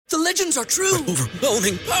The legends are true.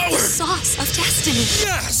 Overwhelming power! Sauce of destiny.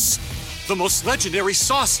 Yes! The most legendary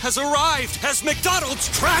sauce has arrived as McDonald's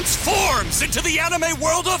transforms into the anime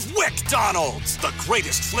world of WickDonald's. The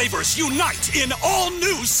greatest flavors unite in all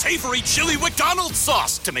new savory chili McDonald's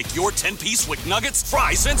sauce to make your 10-piece Wick Nuggets,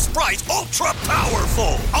 fries, and Sprite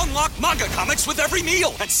ultra-powerful. Unlock manga comics with every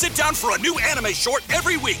meal and sit down for a new anime short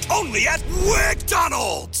every week only at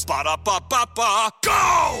WickDonald's. Ba-da-ba-ba-ba,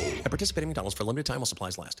 go! At participating McDonald's for a limited time while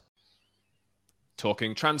supplies last.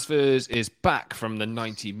 Talking Transfers is back from the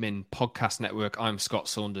 90 Min podcast network. I'm Scott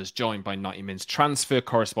Saunders, joined by 90 Min's transfer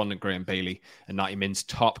correspondent Graham Bailey and 90 Min's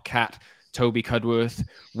top cat, Toby Cudworth.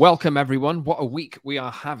 Welcome, everyone. What a week we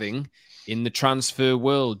are having in the transfer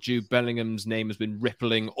world. Jude Bellingham's name has been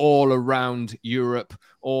rippling all around Europe,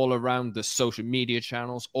 all around the social media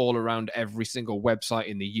channels, all around every single website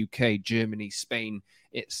in the UK, Germany, Spain,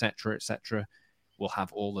 etc., etc. We'll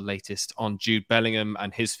have all the latest on Jude Bellingham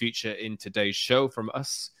and his future in today's show from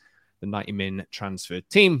us, the 90 Min transfer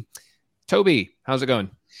team. Toby, how's it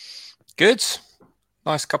going? Good.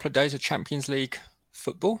 Nice couple of days of Champions League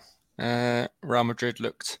football. Real Madrid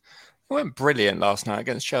weren't brilliant last night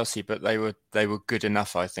against Chelsea, but they were good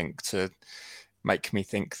enough, I think, to make me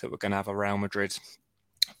think that we're going to have a Real Madrid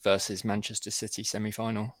versus Manchester City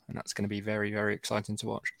semi-final, and that's going to be very, very exciting to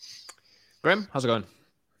watch. Graham, how's it going?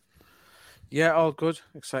 Yeah, all good.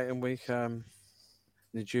 Exciting week. The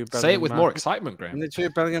Jude Say it with more excitement, Graham. The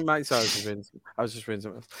Jude Bellingham match. I was just reading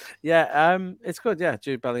something else. Yeah, it's good. Yeah,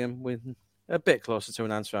 Jude Bellingham. We're a bit closer to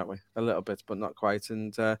an answer, aren't we? A little bit, but not quite.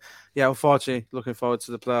 And yeah, unfortunately, looking forward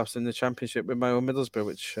to the playoffs in the Championship with my own Middlesbrough,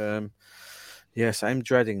 which yes, I'm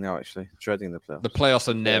dreading now. Actually, dreading the playoffs. The playoffs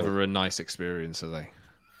are never a nice experience, are they?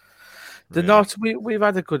 They're not. We've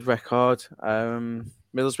had a good record.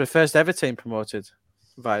 Middlesbrough first ever team promoted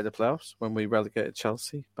via the playoffs when we relegated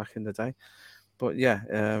Chelsea back in the day. But yeah,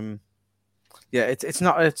 it's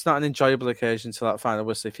not an enjoyable occasion to that final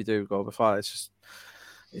whistle if you do go before.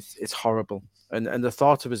 It's horrible. And the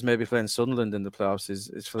thought of us maybe playing Sunderland in the playoffs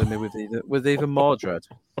is filling me with even more dread.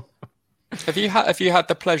 Have you had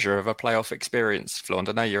the pleasure of a playoff experience, Flaund?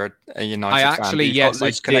 I know you're a United fan. I actually, yes,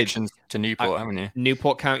 I did. Connections to Newport, haven't you?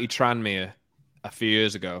 Newport County Tranmere a few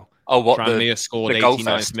years ago. Oh, what? Tranmere scored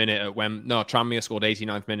 89th minute at Wembley. No, Tranmere scored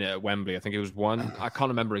 89th minute at Wembley. I think it was one. I can't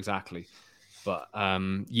remember exactly. But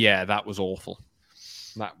yeah, that was awful.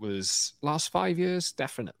 That was last 5 years,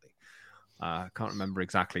 definitely. I can't remember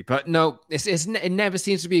exactly. But no, it never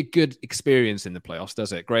seems to be a good experience in the playoffs,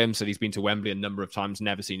 does it? Graham said he's been to Wembley a number of times,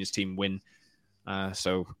 never seen his team win.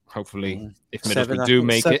 So hopefully, if Middlesbrough do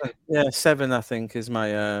make it. Yeah, 7, I think, is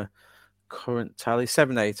my current tally.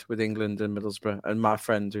 7-8 with England and Middlesbrough. And my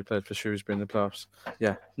friend who played for Shrewsbury in the playoffs.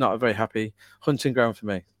 Yeah, not a very happy hunting ground for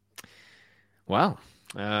me. Wow.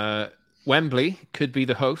 Wembley could be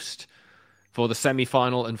the host for the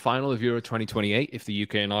semi-final and final of Euro 2028 if the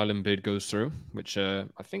UK and Ireland bid goes through, which I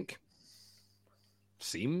think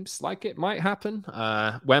seems like it might happen.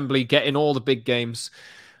 Wembley getting all the big games,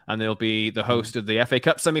 and they'll be the host of the FA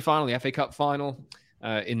Cup semi-final, the FA Cup final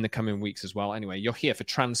in the coming weeks as well. Anyway, you're here for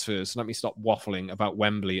transfers. Let me stop waffling about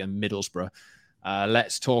Wembley and Middlesbrough.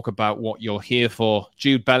 Let's talk about what you're here for.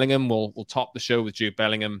 Jude Bellingham, we'll top the show with Jude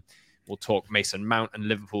Bellingham. We'll talk Mason Mount and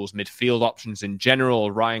Liverpool's midfield options in general.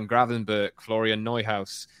 Ryan Gravenberch, Florian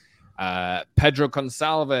Neuhaus, Pedro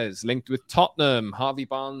Gonçalves linked with Tottenham, Harvey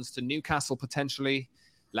Barnes to Newcastle potentially,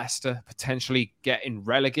 Leicester potentially getting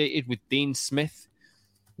relegated with Dean Smith.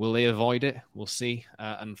 Will they avoid it? We'll see.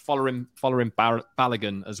 And following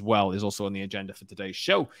Balogun as well is also on the agenda for today's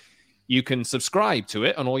show. You can subscribe to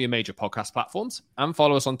it on all your major podcast platforms and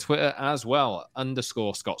follow us on Twitter as well.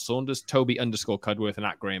 _Scott Saunders, Toby _Cudworth,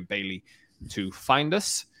 and @Graham Bailey to find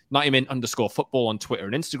us. 90min _football on Twitter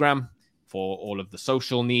and Instagram for all of the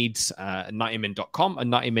social needs. 90min.com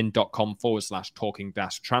and 90min.com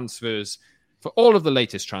 /talking-transfers for all of the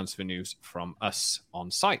latest transfer news from us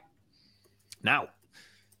on site. Now,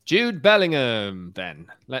 Jude Bellingham, then.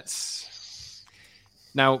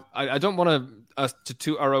 Now, I don't want us to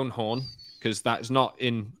toot our own horn because that is not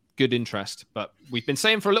in good interest, but we've been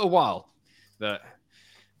saying for a little while that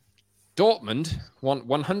Dortmund want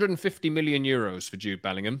 150 million euros for Jude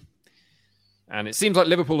Bellingham, and it seems like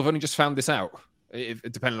Liverpool have only just found this out,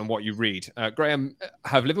 depending on what you read. Graham,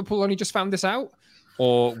 have Liverpool only just found this out,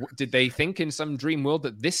 or did they think in some dream world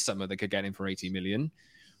that this summer they could get him for 80 million?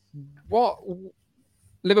 What...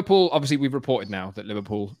 Liverpool, obviously, we've reported now that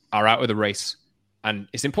Liverpool are out of the race. And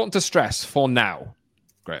it's important to stress for now,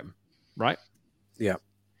 Graham, right? Yeah.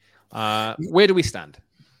 Where do we stand?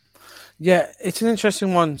 Yeah, it's an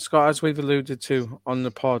interesting one, Scott, as we've alluded to on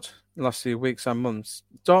the pod the last few weeks and months.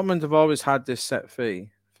 Dortmund have always had this set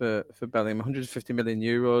fee for Bellingham, 150 million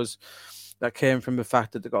euros. That came from the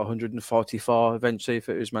fact that they got 144 eventually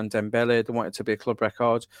for Ousmane Dembele. They wanted to be a club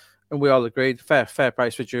record. And we all agreed, fair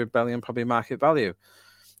price for Jude Bellingham, probably market value.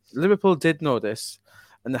 Liverpool did know this,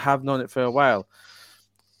 and they have known it for a while.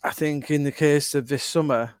 I think in the case of this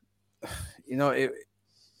summer,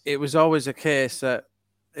 it was always a case that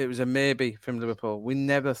it was a maybe from Liverpool. We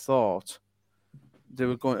never thought they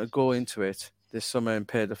were going to go into it this summer and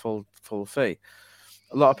pay the full fee.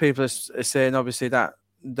 A lot of people are saying, obviously, that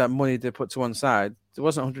money they put to one side, there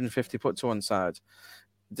wasn't 150 put to one side.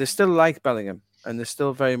 They still like Bellingham, and they're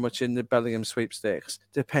still very much in the Bellingham sweepstakes,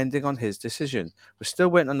 depending on his decision. We're still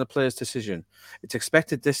waiting on the player's decision. It's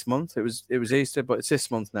expected this month. It was Easter, but it's this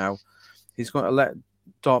month now. He's going to let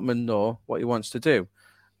Dortmund know what he wants to do.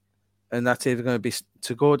 And that's either going to be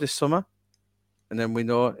to go this summer, and then we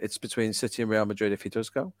know it's between City and Real Madrid if he does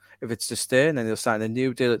go. If it's to stay, and then he'll sign a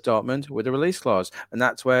new deal at Dortmund with a release clause. And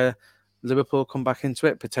that's where Liverpool come back into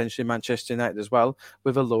it, potentially Manchester United as well,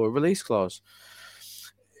 with a lower release clause.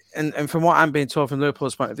 And from what I'm being told from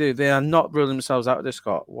Liverpool's point of view, they are not ruling themselves out of this,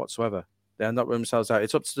 Scott, whatsoever. They are not ruling themselves out.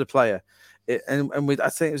 It's up to the player. I think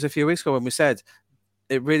it was a few weeks ago when we said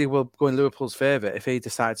it really will go in Liverpool's favour if he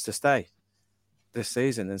decides to stay this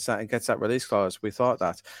season and gets that release clause. We thought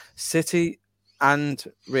that. City and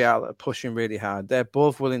Real are pushing really hard. They're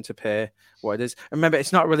both willing to pay what it is. And remember,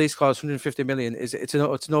 it's not a release clause. 150 million it's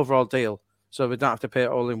an overall deal. So we don't have to pay it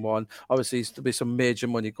all in one. Obviously, there'll be some major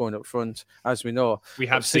money going up front, as we know. We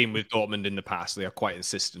have seen with Dortmund in the past, they are quite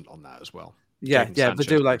insistent on that as well. Yeah, they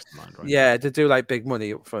do they do like big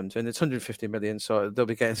money up front, and it's 150 million, so they'll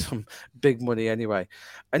be getting some big money anyway.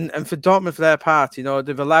 And for Dortmund, for their part,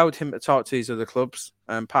 they've allowed him to talk to these other clubs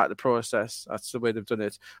and part of the process. That's the way they've done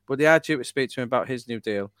it. But they are due to speak to him about his new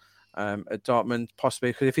deal at Dortmund,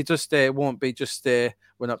 possibly, because if he does stay, it won't be just stay,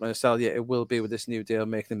 we're not going to sell yet. It will be with this new deal,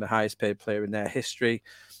 making him the highest paid player in their history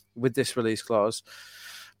with this release clause.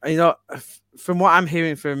 And, from what I'm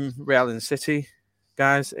hearing from Real and City,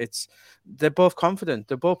 guys, they're both confident.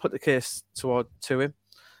 They both put the case to him.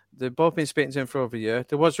 They've both been speaking to him for over a year.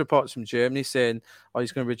 There was reports from Germany saying,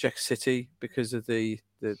 he's going to reject City because of the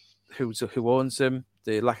who owns them,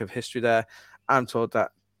 the lack of history there. I'm told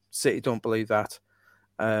that City don't believe that.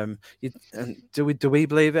 And do we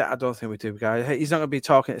believe it? I don't think we do, guys. He's not going to be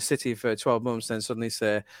talking to City for 12 months and then suddenly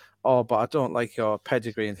say, but I don't like your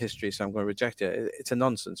pedigree and history, so I'm going to reject it. It's a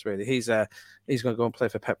nonsense, really. He's going to go and play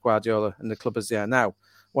for Pep Guardiola and the club as they are now.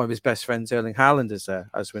 One of his best friends, Erling Haaland, is there,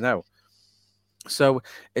 as we know. So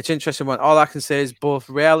it's interesting one. All I can say is both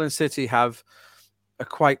Real and City are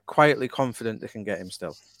quite quietly confident they can get him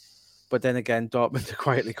still. But then again, Dortmund are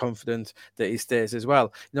quietly confident that he stays as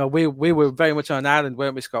well. We were very much on an island,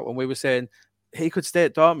 weren't we, Scott, when we were saying he could stay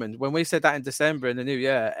at Dortmund. When we said that in December in the new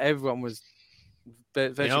year, everyone was...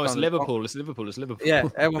 it's Liverpool. It's Liverpool. Yeah,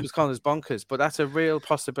 everyone was calling us bonkers, but that's a real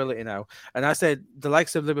possibility now. And I said the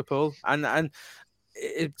likes of Liverpool, and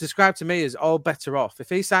it described to me as all better off. If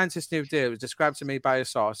he signs this new deal, it was described to me by a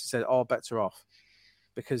source. He said all better off,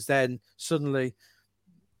 because then suddenly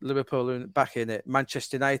Liverpool are back in it.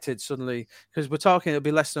 Manchester United suddenly, because we're talking, it'll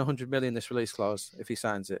be less than 100 million this release clause if he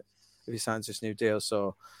signs this new deal.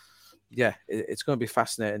 So yeah, it's going to be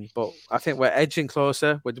fascinating. But I think we're edging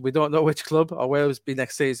closer. We don't know which club or where it'll be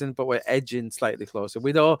next season, but we're edging slightly closer.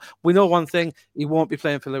 We know one thing: he won't be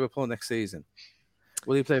playing for Liverpool next season.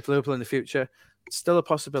 Will he play for Liverpool in the future? It's still a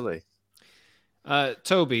possibility.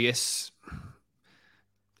 Toby,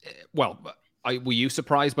 were you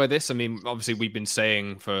surprised by this? I mean, obviously we've been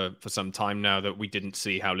saying for some time now that we didn't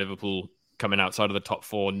see how Liverpool coming outside of the top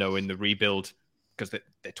four, knowing the rebuild, because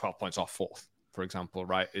they're 12 points off fourth, for example,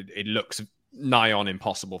 right? It looks nigh on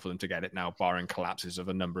impossible for them to get it now, barring collapses of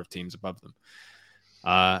a number of teams above them.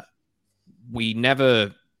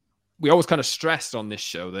 We always kind of stressed on this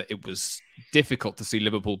show that it was difficult to see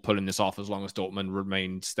Liverpool pulling this off as long as Dortmund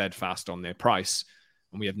remained steadfast on their price.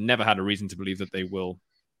 And we have never had a reason to believe that they will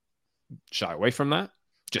shy away from that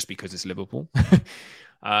just because it's Liverpool.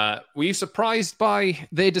 Were you surprised by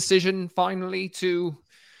their decision finally to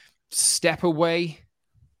step away?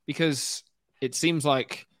 Because it seems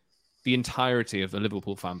like the entirety of the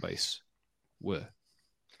Liverpool fan base were.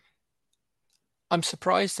 I'm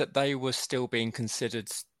surprised that they were still being considered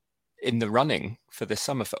in the running for this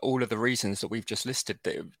summer for all of the reasons that we've just listed.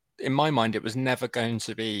 In my mind, it was never going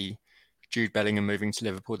to be Jude Bellingham moving to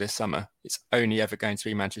Liverpool this summer. It's only ever going to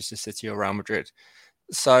be Manchester City or Real Madrid.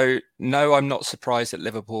 So no, I'm not surprised that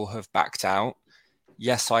Liverpool have backed out.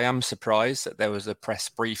 Yes, I am surprised that there was a press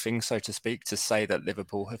briefing, so to speak, to say that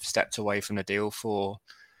Liverpool have stepped away from the deal for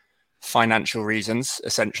financial reasons,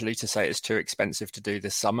 essentially to say it's too expensive to do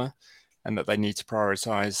this summer. and that they need to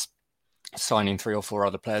prioritise signing 3 or 4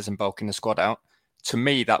 other players and bulking the squad out. To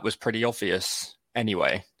me, that was pretty obvious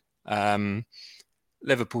anyway.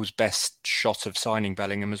 Liverpool's best shot of signing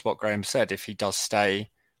Bellingham is what Graham said. If he does stay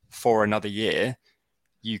for another year,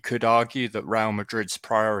 you could argue that Real Madrid's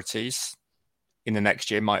priorities in the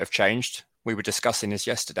next year might have changed. We were discussing this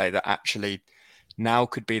yesterday, that actually now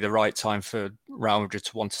could be the right time for Real Madrid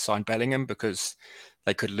to want to sign Bellingham, because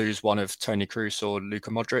they could lose one of Toni Kroos or Luka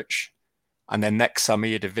Modric. And then next summer,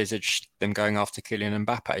 you'd envisage them going after Kylian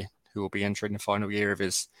Mbappe, who will be entering the final year of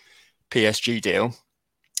his PSG deal.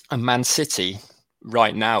 And Man City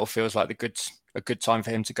right now feels like a good time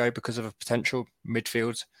for him to go because of a potential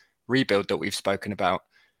midfield rebuild that we've spoken about.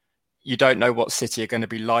 You don't know what City are going to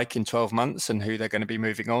be like in 12 months and who they're going to be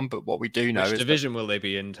moving on. But what we do know Which is... division will they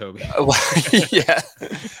be in, Toby? Yeah.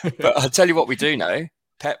 But I'll tell you what we do know.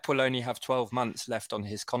 Pep will only have 12 months left on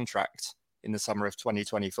his contract in the summer of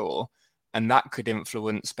 2024. And that could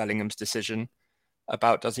influence Bellingham's decision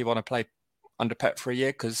about does he want to play under Pep for a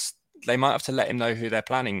year? Because they might have to let him know who they're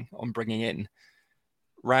planning on bringing in.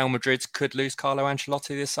 Real Madrid could lose Carlo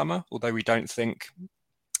Ancelotti this summer, although we don't think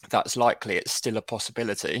that's likely. It's still a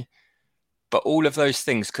possibility. But all of those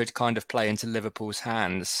things could kind of play into Liverpool's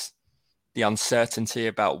hands. The uncertainty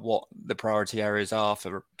about what the priority areas are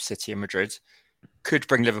for City and Madrid could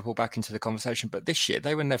bring Liverpool back into the conversation. But this year,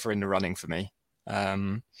 they were never in the running for me.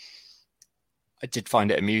 I did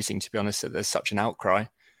find it amusing, to be honest, that there's such an outcry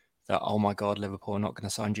that, oh my God, Liverpool are not going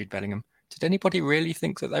to sign Jude Bellingham. Did anybody really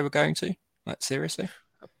think that they were going to? Like, seriously?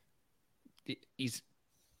 He's,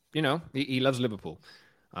 he loves Liverpool.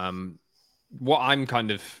 What I'm kind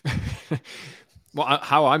of,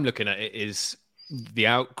 how I'm looking at it is the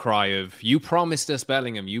outcry of, you promised us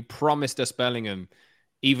Bellingham,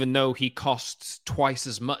 even though he costs twice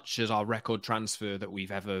as much as our record transfer that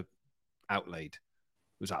we've ever outlaid.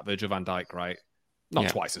 Was that Virgil van Dijk, right? Not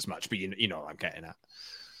twice as much, but you know what I'm getting at.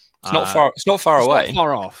 It's not far. It's not far away. Not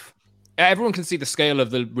far off. Everyone can see the scale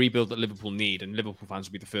of the rebuild that Liverpool need, and Liverpool fans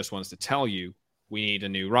will be the first ones to tell you we need a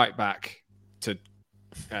new right back for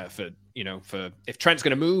if Trent's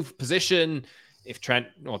going to move position, if Trent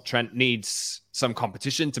needs some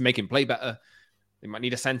competition to make him play better, they might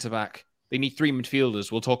need a centre back. They need 3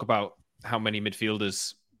 midfielders. We'll talk about how many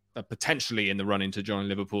midfielders are potentially in the running to join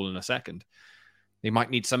Liverpool in a second. They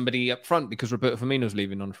might need somebody up front because Roberto Firmino's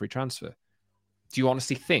leaving on a free transfer. Do you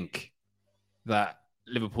honestly think that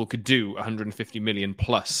Liverpool could do 150 million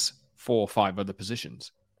plus 4 or 5 other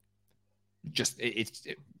positions?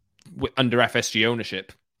 Under FSG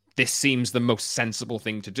ownership, this seems the most sensible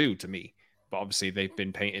thing to do to me. But obviously, they've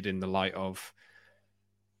been painted in the light of,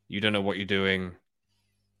 you don't know what you're doing,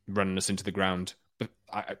 running us into the ground. But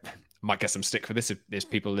I might get some stick for this if there's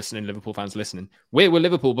people listening, Liverpool fans listening. Where were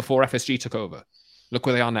Liverpool before FSG took over? Look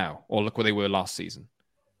where they are now, or look where they were last season.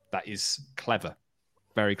 That is clever.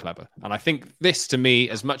 Very clever. And I think this, to me,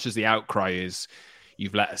 as much as the outcry is,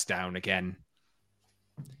 you've let us down again,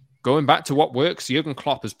 going back to what works, Jurgen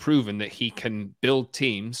Klopp has proven that he can build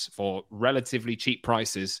teams for relatively cheap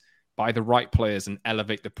prices, buy the right players, and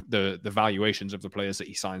elevate the valuations of the players that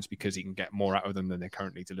he signs because he can get more out of them than they're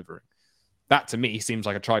currently delivering. That, to me, seems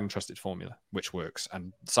like a tried and trusted formula, which works.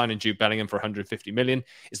 And signing Jude Bellingham for 150 million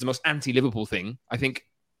is the most anti-Liverpool thing I think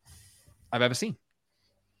I've ever seen.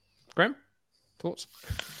 Graham, thoughts?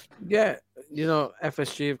 Yeah,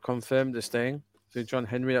 FSG have confirmed this thing. So John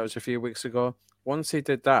Henry, that was a few weeks ago. Once he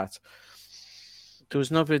did that, there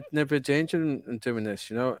was never a danger in doing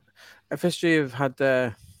this. FSG have had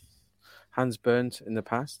their hands burnt in the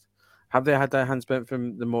past. Have they had their hands burnt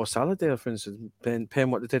from the Mo Salah deal, for instance,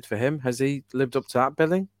 paying what they did for him? Has he lived up to that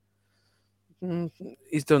billing?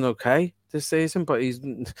 He's done okay this season, but he's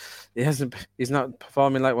not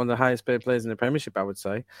performing like one of the highest paid players in the Premiership, I would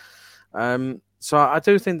say. So I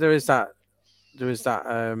do think there is that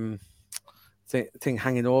thing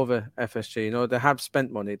hanging over FSG. They have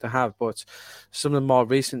spent money, but some of the more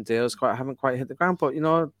recent deals haven't quite hit the ground. But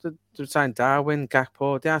they've signed Darwin,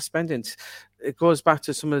 Gakpo. They are spending. It goes back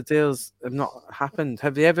to some of the deals have not happened.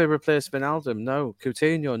 Have they ever replaced Wijnaldum? No.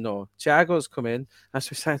 Coutinho? No. Thiago's come in,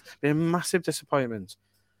 as we said, been a massive disappointment.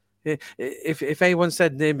 If anyone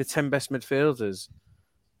said name the 10 best midfielders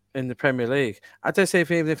in the Premier League, I'd say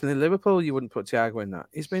even if in Liverpool you wouldn't put Thiago in that.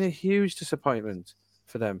 He's been a huge disappointment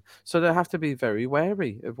for them. So they have to be very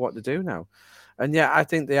wary of what they do now. And yeah, I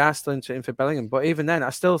think they are still in for Bellingham. But even then, I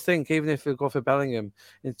still think even if we go for Bellingham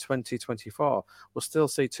in 2024, we'll still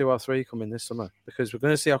see 2 or 3 coming this summer because we're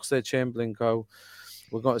going to see Oxlade-Chamberlain go.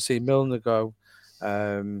 We're going to see Milner go.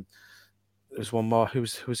 There's one more.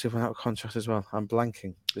 Who's the one out of contract as well? I'm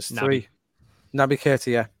blanking. There's 3. Naby Keita,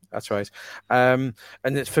 yeah. That's right. And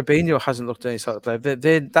Fabinho hasn't looked any sort of player.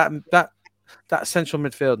 That central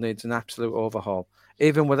midfield needs an absolute overhaul.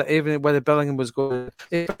 Even whether Bellingham was good,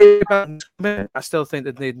 I still think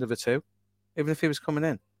they'd need another 2, even if he was coming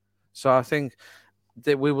in. So I think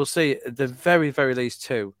that we will see the very, very least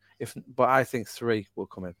 2, but I think 3 will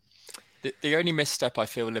come in. The only misstep I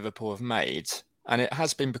feel Liverpool have made, and it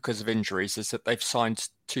has been because of injuries, is that they've signed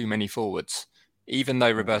too many forwards. Even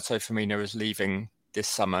though Roberto Firmino is leaving this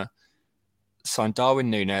summer, signed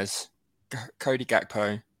Darwin Núñez, Cody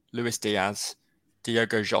Gakpo, Luis Diaz,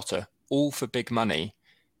 Diogo Jota, all for big money.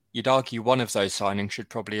 You'd argue one of those signings should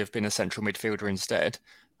probably have been a central midfielder instead.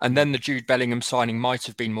 And then the Jude Bellingham signing might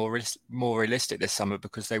have been more realistic this summer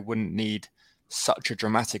because they wouldn't need such a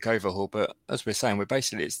dramatic overhaul. But as we're saying,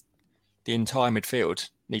 it's the entire midfield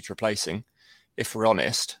needs replacing. If we're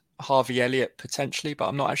honest, Harvey Elliott potentially, but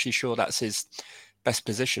I'm not actually sure that's his best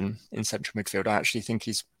position in central midfield. I actually think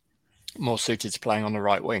he's more suited to playing on the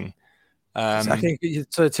right wing. I think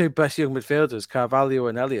the 2 best young midfielders, Carvalho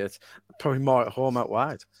and Elliott, probably more at home out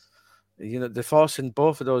wide. They're forcing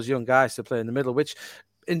both of those young guys to play in the middle, which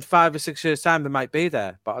in 5 or 6 years' time they might be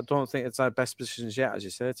there, but I don't think it's our best positions yet, as you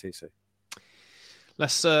say, TC.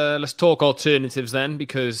 Let's talk alternatives then,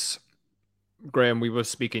 because Graham, we were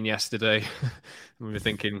speaking yesterday. We were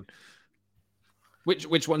thinking,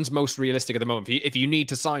 which one's most realistic at the moment? If you need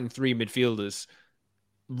to sign 3 midfielders,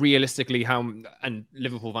 realistically, and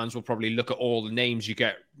Liverpool fans will probably look at all the names you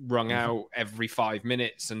get rung out every 5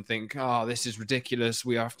 minutes and think, this is ridiculous.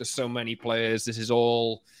 We are after so many players. This is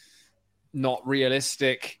all not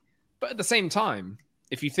realistic. But at the same time,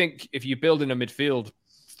 if you're building a midfield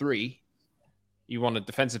 3, you want a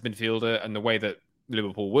defensive midfielder, and the way that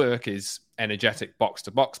Liverpool work is energetic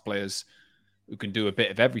box-to-box players who can do a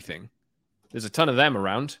bit of everything. There's a ton of them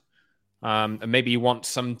around. And maybe you want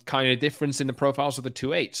some kind of difference in the profiles of the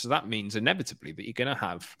 2-8. So that means inevitably that you're going to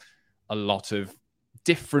have a lot of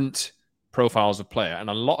different profiles of player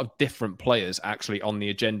and a lot of different players actually on the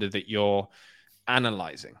agenda that you're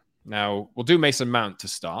analysing. Now, we'll do Mason Mount to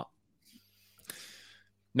start.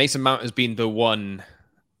 Mason Mount has been the one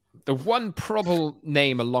probable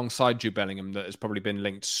name alongside Jude Bellingham that has probably been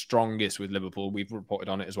linked strongest with Liverpool. We've reported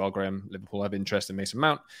on it as well, Graham. Liverpool have interest in Mason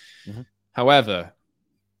Mount. Mm-hmm. However,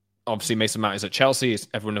 obviously Mason Mount is at Chelsea.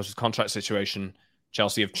 Everyone knows his contract situation.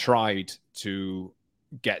 Chelsea have tried to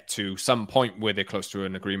get to some point where they're close to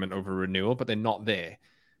an agreement over renewal, but they're not there.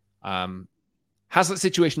 Has that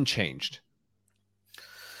situation changed?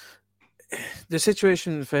 The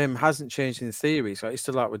situation for him hasn't changed in theory. So he's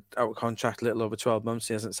still out of contract a little over 12 months.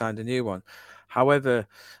 He hasn't signed a new one. However,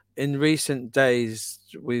 in recent days,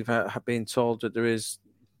 we've been told that there is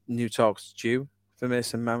new talks due for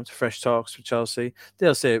Mason Mount, fresh talks for Chelsea.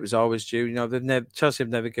 They'll say it was always due. Chelsea have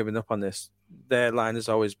never given up on this. Their line has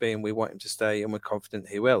always been, we want him to stay and we're confident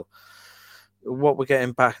he will. What we're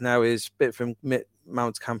getting back now is a bit from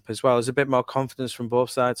Mount's camp as well. There's a bit more confidence from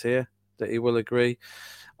both sides here that he will agree.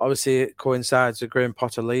 Obviously, it coincides with Graham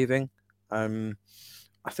Potter leaving. I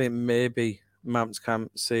think maybe Mount's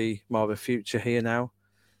camp see more of a future here now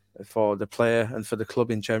for the player and for the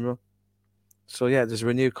club in general. So, yeah, there's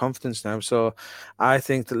renewed confidence now. So, I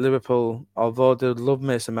think that Liverpool, although they love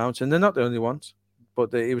Mason Mount, and they're not the only ones,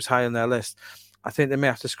 but he was high on their list, I think they may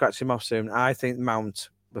have to scratch him off soon. I think Mount,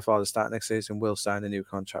 before the start next season, will sign a new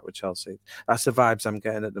contract with Chelsea. That's the vibes I'm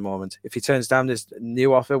getting at the moment. If he turns down this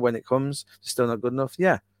new offer when it comes, it's still not good enough,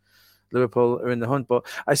 yeah, Liverpool are in the hunt. But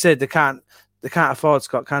I said they can't afford,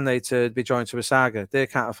 Scott, can they, to be joined to a saga? They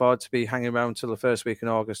can't afford to be hanging around till the first week in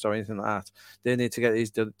August or anything like that. They need to get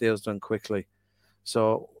these deals done quickly.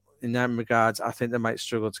 So in that regards, I think they might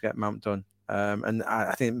struggle to get Mount done. And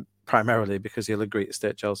I think primarily because he'll agree to stay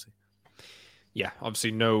at Chelsea. Yeah,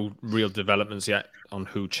 obviously no real developments yet on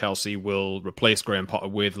who Chelsea will replace Graham Potter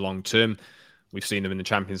with long term. We've seen them in the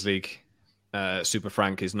Champions League. Super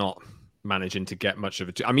Frank is not managing to get much of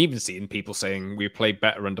it. I'm even seeing people saying we played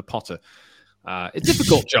better under Potter. A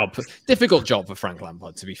difficult job for Frank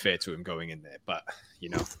Lampard, to be fair to him, going in there. But,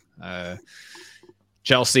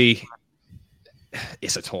 Chelsea,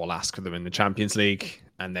 it's a tall ask for them in the Champions League.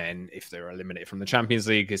 And then if they're eliminated from the Champions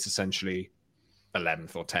League, it's essentially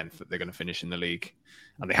 11th or 10th that they're going to finish in the league.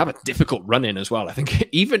 And they have a difficult run in as well. I think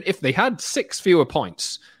even if they had 6 fewer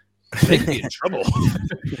points, they'd be in trouble.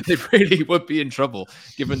 They really would be in trouble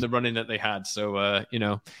given the run in that they had. So,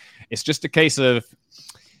 it's just a case of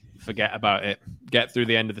forget about it. Get through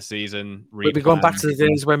the end of the season. We'll be going back to the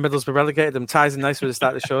days when Middlesbrough relegated them. Ties in nice with the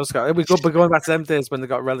start of the show, Scott. We're going back to them days when they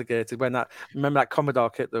got relegated. Remember that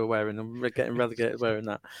Commodore kit they were wearing and getting relegated wearing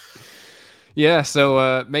that. Yeah,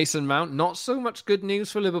 so Mason Mount, not so much good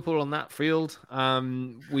news for Liverpool on that field.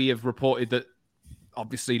 We have reported that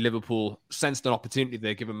obviously Liverpool sensed an opportunity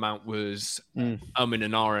there, given Mount was in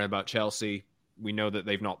an aura about Chelsea. We know that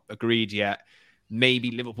they've not agreed yet.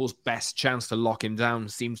 Maybe Liverpool's best chance to lock him down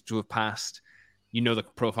seems to have passed. You know the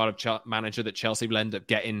profile of manager that Chelsea will end up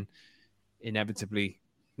getting. Inevitably,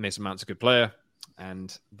 Mason Mount's a good player,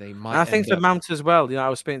 and they might. I think for Mount as well. I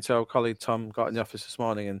was speaking to our colleague Tom, got in the office this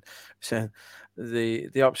morning, and saying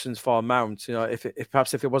the options for Mount. If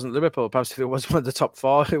perhaps if it wasn't Liverpool, perhaps if it was one of the top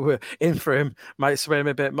 4 who were in for him, might sway him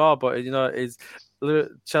a bit more. But is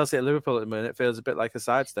Chelsea at Liverpool at the minute, it feels a bit like a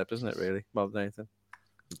sidestep, doesn't it? Really, more than anything.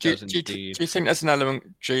 Do you think there's an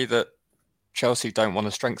element, G, that Chelsea don't want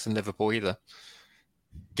to strengthen Liverpool either?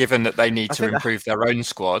 Given that they need to improve their own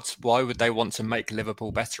squads, why would they want to make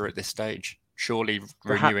Liverpool better at this stage? Surely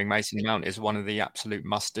renewing Mason Mount is one of the absolute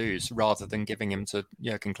must-dos rather than giving him to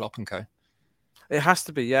Jurgen Klopp and co. It has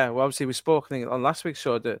to be, yeah. Well, obviously, we spoke on last week's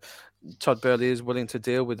show that Todd Boehly is willing to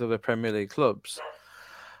deal with other Premier League clubs.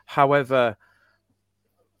 However,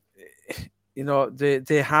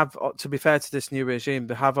 they have, to be fair to this new regime,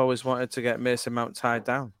 they have always wanted to get Mason Mount tied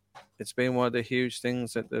down. It's been one of the huge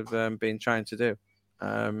things that they've been trying to do.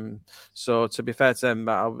 So to be fair to them,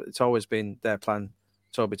 it's always been their plan,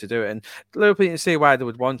 Toby, to do it. And Liverpool, you can see why they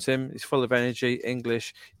would want him. He's full of energy,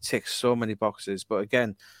 English, ticks so many boxes. But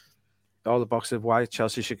again, all the boxes of why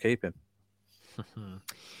Chelsea should keep him.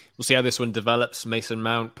 We'll see how this one develops. Mason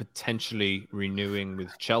Mount potentially renewing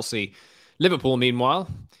with Chelsea. Liverpool, meanwhile,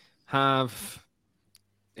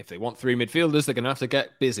 if they want 3 midfielders, they're going to have to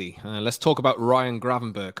get busy. Let's talk about Ryan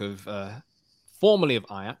Gravenberch, formerly of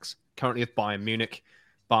Ajax, currently of Bayern Munich.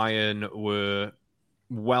 Bayern were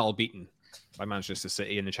well beaten by Manchester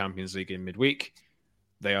City in the Champions League in midweek.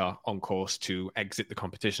 They are on course to exit the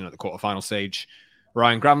competition at the quarterfinal stage.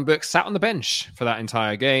 Ryan Gravenberch sat on the bench for that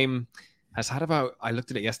entire game. Has had I looked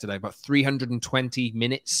at it yesterday, about 320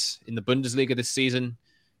 minutes in the Bundesliga this season.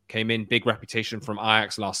 Came in, big reputation from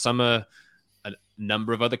Ajax last summer. A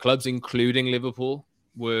number of other clubs, including Liverpool,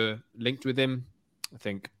 were linked with him. I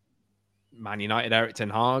think Man United, Erik ten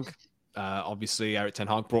Hag. Obviously, Erik ten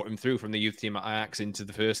Hag brought him through from the youth team at Ajax into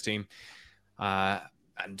the first team.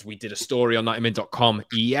 And we did a story on 90min.com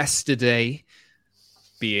yesterday,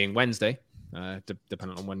 being Wednesday,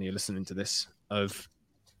 depending on when you're listening to this, of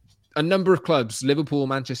a number of clubs, Liverpool,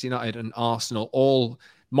 Manchester United and Arsenal, all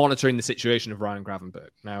monitoring the situation of Ryan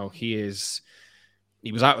Gravenberch. Now, he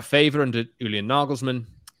was out of favour under Julian Nagelsmann.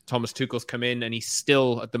 Thomas Tuchel's come in, and he's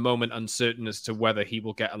still, at the moment, uncertain as to whether he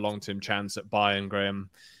will get a long-term chance at Bayern, Graham.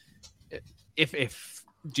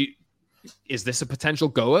 Is this a potential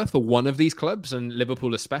goer for one of these clubs, and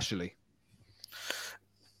Liverpool especially?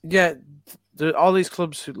 Yeah, all these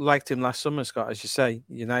clubs who liked him last summer, Scott, as you say,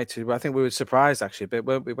 United. I think we were surprised, actually, a bit,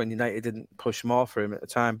 weren't we, when United didn't push more for him at the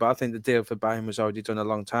time. But I think the deal for Bayern was already done a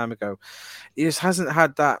long time ago. He just hasn't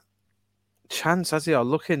had that chance, has he, or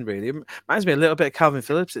looking, really? It reminds me a little bit of Calvin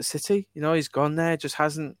Phillips at City. He's gone there, just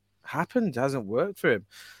hasn't happened, hasn't worked for him.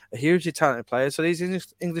 A hugely talented player. So these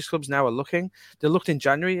English clubs now are looking. They looked in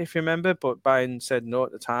January, if you remember, but Bayern said no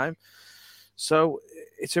at the time. So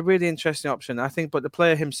it's a really interesting option, I think. But the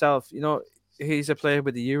player himself, he's a player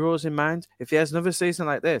with the Euros in mind. If he has another season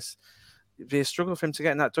like this, it'd be a struggle for him to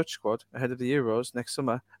get in that Dutch squad ahead of the Euros next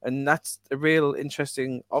summer. And that's a real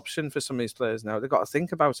interesting option for some of these players now. They've got to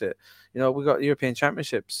think about it. We've got European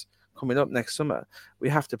Championships coming up next summer. We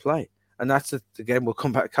have to play. And that's again, we'll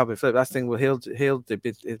come back to Calvin Phillips. That's the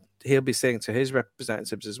thing he'll be saying to his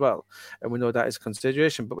representatives as well. And we know that is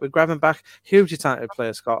consideration. But with Gravenberch, hugely talented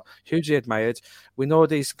player, Scott, hugely admired. We know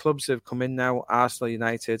these clubs have come in now, Arsenal,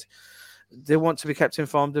 United. They want to be kept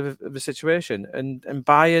informed of the situation. And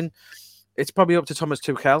Bayern, it's probably up to Thomas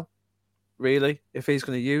Tuchel, really. If he's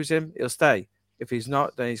going to use him, he'll stay. If he's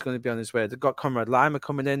not, then he's going to be on his way. They've got Conrad Lima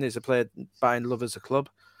coming in. He's a player Bayern love as a club.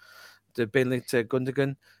 They've been linked to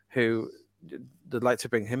Gundogan, who they'd like to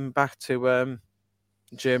bring him back to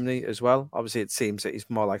Germany as well. Obviously, it seems that he's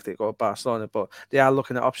more likely to go to Barcelona, but they are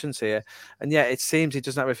looking at options here. And yeah, it seems he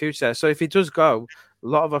doesn't have a future there. So if he does go, a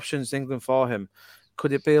lot of options in England for him.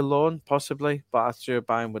 Could it be a loan? Possibly, but I'm sure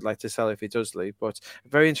Bayern would like to sell if he does leave. But a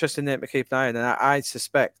very interesting name to keep an eye on, and I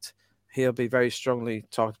suspect he'll be very strongly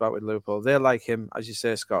talked about with Liverpool. They like him, as you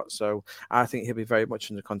say, Scott. So I think he'll be very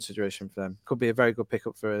much under consideration for them. Could be a very good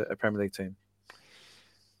pickup for a Premier League team.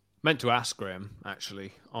 Meant to ask Graham,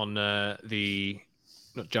 actually, on not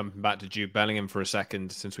jumping back to Jude Bellingham for a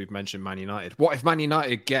second, since we've mentioned Man United. What if Man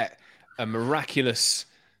United get a miraculous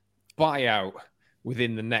buyout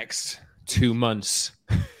within the next 2 months?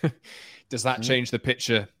 Does that change the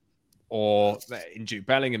picture or in Jude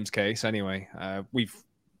Bellingham's case, anyway, we've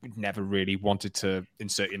never really wanted to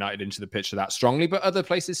insert United into the picture that strongly, but other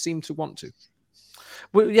places seem to want to.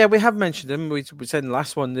 We have mentioned them. We said in the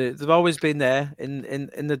last one they've always been there in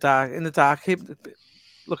the dark, keep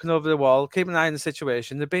looking over the wall, keeping an eye on the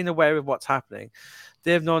situation. They've been aware of what's happening.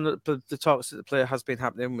 They've known that the talks that the player has been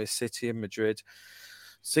happening with City and Madrid.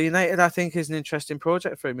 So United, I think, is an interesting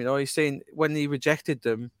project for him. You know, he's seen when he rejected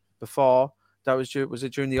them before. That was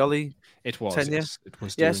it during the Ollie? It was tenure? Yes, it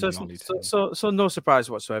was during the Ollie tenure. So no surprise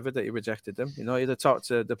whatsoever that he rejected them. You know, he'd have talked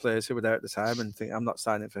to the players who were there at the time and think, I'm not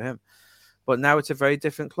signing for him. But now it's a very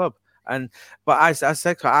different club. But as I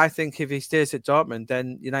said, I think if he stays at Dortmund,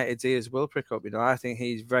 then United's ears will prick up. You know, I think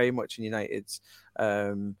he's very much in United's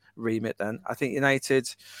remit. Then I think United,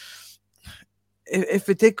 if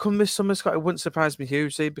it did come this summer, Scott, it wouldn't surprise me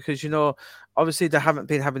hugely because, you know, obviously they haven't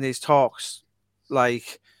been having these talks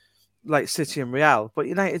like City and Real, but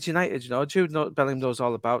United's United. You know, Jude Bellingham knows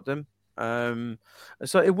all about them.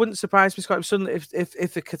 So it wouldn't surprise me, Scott, if suddenly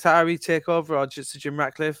if the Qatari take over or just Jim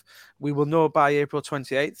Ratcliffe, we will know by April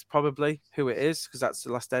 28th probably who it is because that's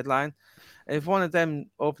the last deadline. And if one of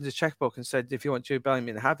them opened a checkbook and said, if you want Jude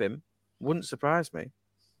Bellingham to have him, wouldn't surprise me.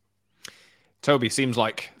 Toby, seems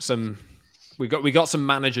like we got some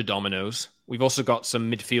manager dominoes. We've also got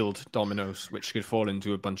some midfield dominoes, which could fall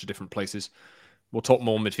into a bunch of different places. We'll talk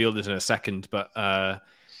more midfielders in a second, but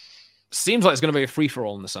seems like it's going to be a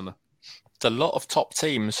free-for-all in the summer. There's a lot of top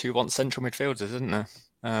teams who want central midfielders, isn't there?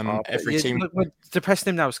 Every team. Look, we're depressing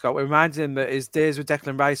him now, Scott. We're reminding him that his days with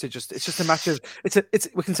Declan Rice it's just a matter of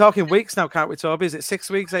we can talk in weeks now, can't we, Toby? Is it 6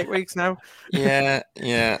 weeks, 8 weeks now?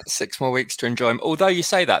 Yeah, 6 more weeks to enjoy him. Although you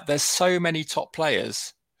say that, there's so many top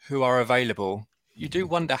players who are available. You do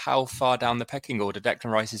wonder how far down the pecking order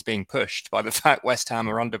Declan Rice is being pushed by the fact West Ham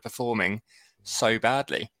are underperforming so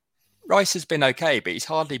badly. Rice has been okay, but he's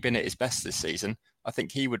hardly been at his best this season. I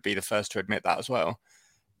think he would be the first to admit that as well.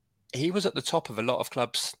 He was at the top of a lot of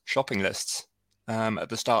clubs' shopping lists at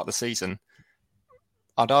the start of the season.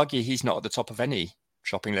 I'd argue he's not at the top of any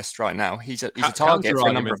shopping list right now. He's a target for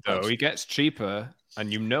a number of clubs. He gets cheaper,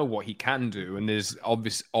 and you know what he can do, and there's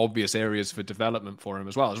obvious areas for development for him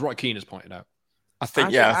as well, as Roy Keane has pointed out. I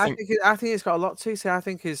think it's got a lot to say. I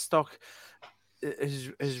think his stock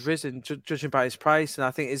has risen, judging by his price, and I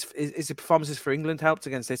think his performances for England helped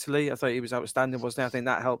against Italy. I thought he was outstanding, wasn't he? I think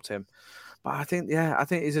that helped him. But I think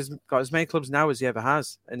he's got as many clubs now as he ever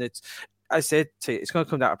has, and it's going to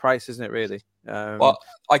come down to price, isn't it? Really. Well,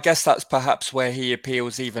 I guess that's perhaps where he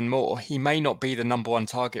appeals even more. He may not be the number one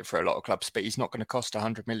target for a lot of clubs, but he's not going to cost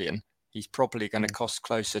 100 million. He's probably going to cost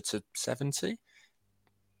closer to 70.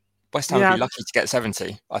 West Ham would be lucky to get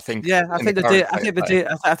 70, I think. Yeah,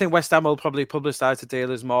 I think West Ham will probably publicise the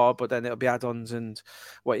deal as more, but then it'll be add-ons and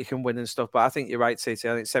what you can win and stuff. But I think you're right, CT.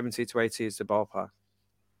 I think 70 to 80 is the ballpark.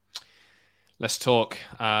 Let's talk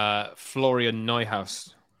Florian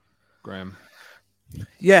Neuhaus, Graham.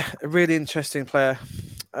 Yeah, a really interesting player.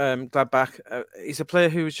 Gladbach. He's a player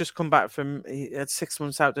who's just come back from. He had 6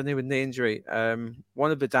 months out, didn't he, with knee injury.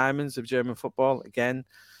 One of the diamonds of German football again.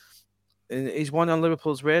 He's one on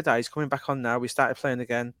Liverpool's radar. He's coming back on now. We started playing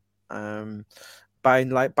again. Bayern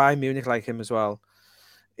Munich like him as well.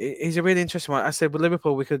 He's a really interesting one. I said with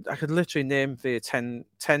Liverpool, I could literally name the 10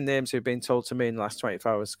 names who've been told to me in the last 24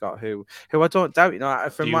 hours, Scott. Who I don't doubt. You know,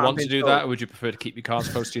 do you want to do that, or would you prefer to keep your cards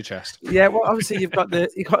close to your chest? Yeah, well, obviously you've got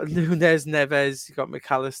Nunez, Neves, you've got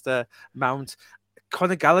McAllister, Mount,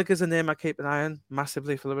 Conor Gallagher's a name I keep an eye on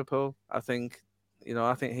massively for Liverpool. I think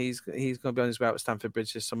he's going to be on his way out of Stamford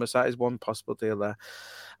Bridge this summer. So that is one possible deal there.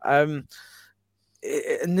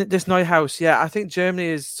 This Neuhaus, I think Germany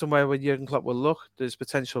is somewhere where Jurgen Klopp will look. There's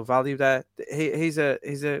potential value there. He's a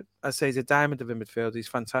diamond of a midfield. He's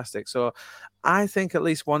fantastic. So I think at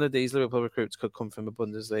least one of these Liverpool recruits could come from the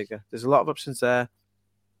Bundesliga. There's a lot of options there.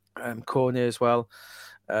 Cornet as well.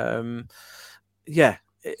 Florian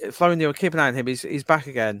Neuhaus, keep an eye on him. He's back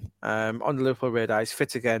again on the Liverpool radar. He's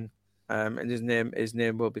fit again. And his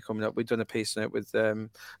name will be coming up. We've done a piece on it with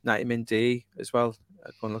 90 Min D as well.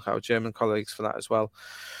 Go and look at our German colleagues for that as well.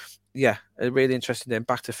 Yeah, a really interesting name,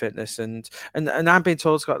 back to fitness. And I'm being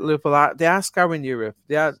told, Scott, Liverpool they are scouring Europe.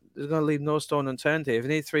 They're going to leave no stone unturned here. If you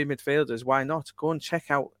need 3 midfielders, why not? Go and check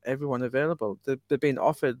out everyone available. They're being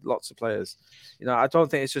offered lots of players. You know, I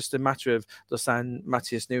don't think it's just a matter of they'll sign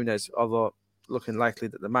Matthias Nunes, although looking likely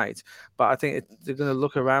that they might. But I think they're going to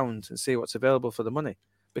look around and see what's available for the money.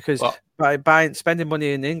 Because by spending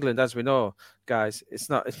money in England, as we know, guys, it's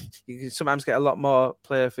not. You can sometimes get a lot more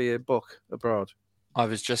player for your buck abroad. I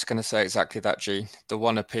was just going to say exactly that, G. The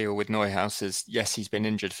one appeal with Neuhaus is, yes, he's been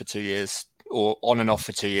injured for 2 years. or on and off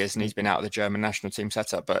for 2 years, and he's been out of the German national team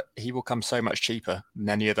setup, but he will come so much cheaper than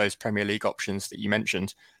any of those Premier League options that you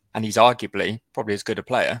mentioned. And he's arguably probably as good a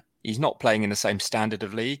player. He's not playing in the same standard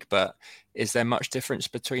of league, but is there much difference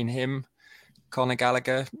between him, Conor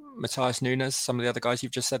Gallagher, Matthias Nunes, some of the other guys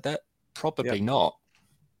you've just said there? Probably not.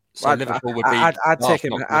 So Liverpool would be.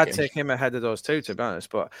 I'd take him ahead of those two, to be honest.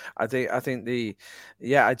 But I think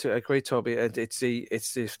I do agree, Toby. It's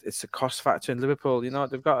the cost factor in Liverpool. You know,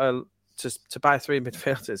 they've got to buy 3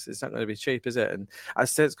 midfielders. It's not going to be cheap, is it? And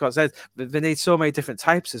as Scott said, they need so many different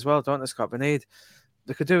types as well, don't they, Scott?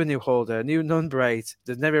 They could do a new holder, a new number 8.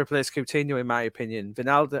 They've never replaced Coutinho, in my opinion.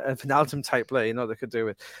 Wijnaldum type player, you know, they could do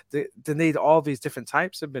it. They need all these different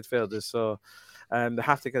types of midfielders, so they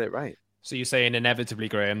have to get it right. So you're saying inevitably,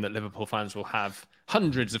 Graham, that Liverpool fans will have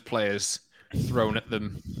hundreds of players thrown at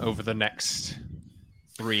them over the next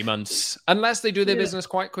 3 months, unless they do their business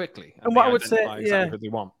quite quickly. And what I would say, exactly what they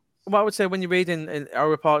want. What I would say when you read in our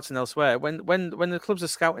reports and elsewhere, when the clubs are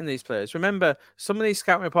scouting these players, remember, some of these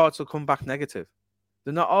scouting reports will come back negative.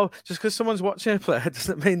 They're not all just because someone's watching a player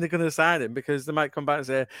doesn't mean they're going to sign him, because they might come back and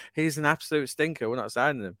say he's an absolute stinker, we're not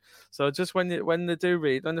signing him. So just when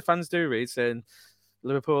the fans do read saying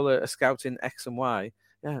Liverpool are scouting X and Y,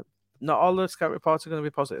 not all the scout reports are going to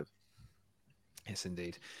be positive. Yes,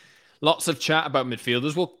 indeed. Lots of chat about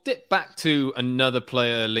midfielders. We'll dip back to another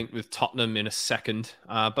player linked with Tottenham in a second,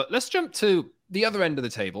 but let's jump to the other end of the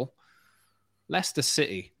table, Leicester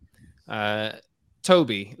City.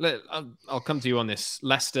 Toby, I'll come to you on this.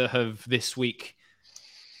 Leicester have this week,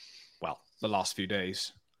 the last few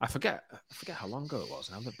days, I forget how long ago it was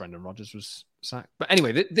now that Brendan Rodgers was sacked. But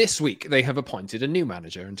anyway, this week they have appointed a new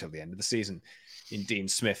manager until the end of the season in Dean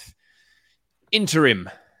Smith. Interim.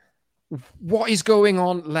 What is going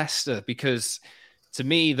on, Leicester? Because to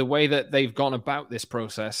me, the way that they've gone about this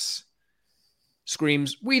process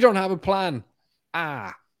screams, we don't have a plan.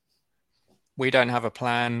 We don't have a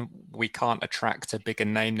plan. We can't attract a bigger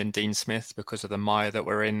name than Dean Smith because of the mire that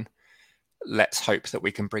we're in. Let's hope that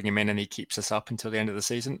we can bring him in and he keeps us up until the end of the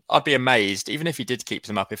season. I'd be amazed, even if he did keep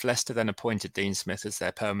them up, if Leicester then appointed Dean Smith as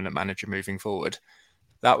their permanent manager moving forward.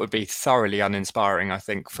 That would be thoroughly uninspiring, I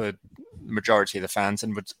think, for the majority of the fans,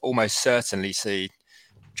 and would almost certainly see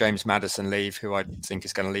James Maddison leave, who I think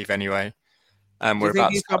is going to leave anyway. Do you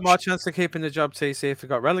think he's got more chance of keeping the job, TC, if he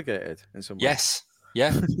got relegated in some way? Yes.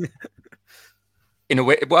 Yeah. In a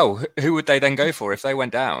way, who would they then go for if they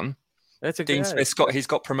went down? Dean Smith's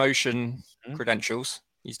got promotion credentials.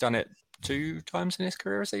 He's done it 2 times in his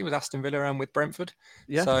career, has he? With Aston Villa and with Brentford.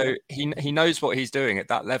 Yeah. So he knows what he's doing at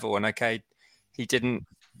that level. And okay, he didn't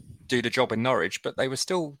do the job in Norwich, but they were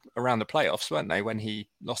still around the playoffs, weren't they, when he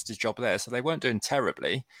lost his job there? So they weren't doing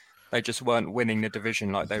terribly. They just weren't winning the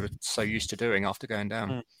division like they were so used to doing after going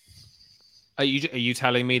down. Are you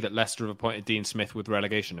telling me that Leicester have appointed Dean Smith with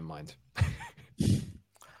relegation in mind?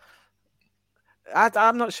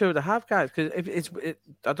 I'm not sure they have, guys, because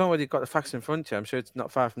I don't know whether you've got the facts in front of you. I'm sure it's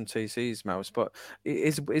not far from TC's mouse, but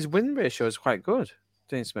his win ratio is quite good,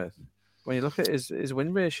 Dean Smith. When you look at his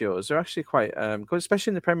win ratios, they're actually quite good,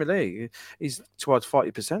 especially in the Premier League. He's towards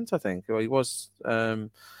 40%, I think, or he was at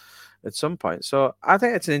some point. So I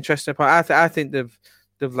think it's an interesting point. I think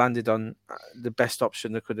they've landed on the best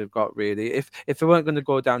option they could have got, really. If they weren't going to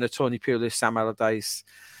go down the Tony Pulis, Sam Allardyce,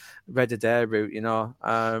 Red Adair route,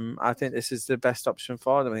 I think this is the best option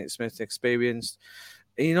for them. I think Smith's experienced.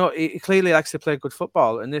 He clearly likes to play good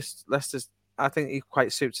football, and this Leicester's, I think he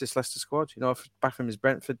quite suits this Leicester squad. Back from his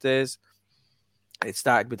Brentford days, it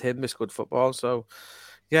started with him. It's good football. So,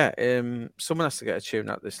 someone has to get a tune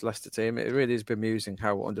at this Leicester team. It really has been amusing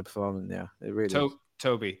how underperforming they are. It really is.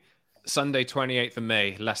 Toby, Sunday, 28th of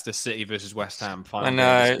May, Leicester City versus West Ham. I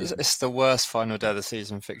know, it's the worst final day of the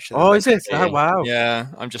season fixture. Oh, is it? Oh, wow. Yeah,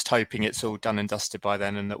 I'm just hoping it's all done and dusted by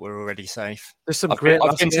then and that we're already safe. There's some great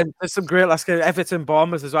last game. Everton,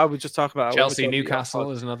 Bournemouth as well. We just talked about Chelsea,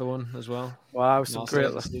 Newcastle is another one as well. Wow, some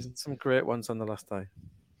great ones on the last day.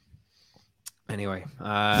 Anyway,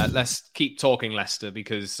 let's keep talking Leicester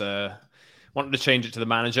because wanted to change it to the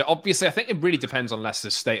manager. Obviously, I think it really depends on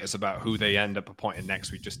Leicester's status about who they end up appointing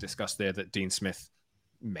next. We just discussed there that Dean Smith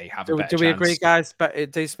may have a better chance. Do we agree, guys?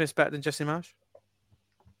 Dean Smith's better than Jesse Marsh?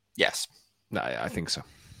 Yes. No, I think so.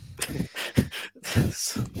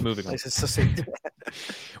 Moving on.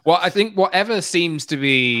 Well, I think whatever seems to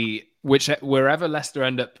be, wherever Leicester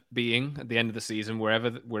end up being at the end of the season,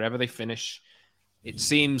 wherever they finish, it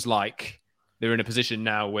seems like they're in a position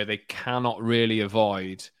now where they cannot really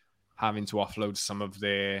avoid having to offload some of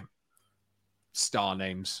their star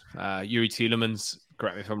names. Yuri Tielemans,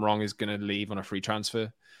 correct me if I'm wrong, is going to leave on a free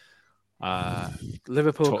transfer.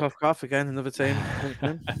 Liverpool, cough again, another team.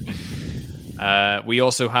 We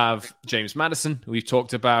also have James Maddison, who we've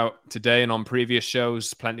talked about today and on previous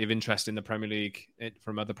shows. Plenty of interest in the Premier League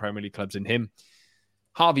from other Premier League clubs in him.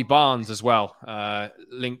 Harvey Barnes as well,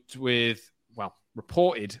 linked with,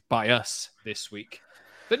 reported by us this week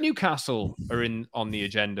that Newcastle are on the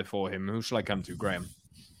agenda for him. Who shall I come to, Graham?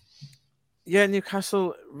 Yeah,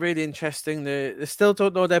 Newcastle, really interesting. They still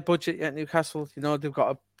don't know their budget yet, Newcastle. They've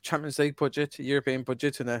got a Champions League budget, a European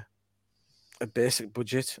budget, and a basic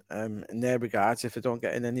budget in their regards if they don't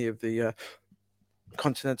get in any of the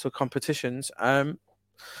continental competitions.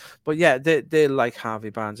 But yeah, they like Harvey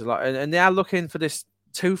Barnes a lot. And they are looking for this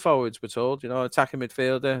two forwards, we're told, attacking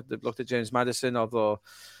midfielder. They've looked at James Maddison, although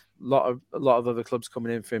a lot of other clubs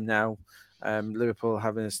coming in for him now. Liverpool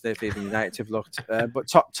having a sniff, even United have looked.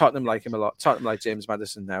 But Tottenham like him a lot. Tottenham like James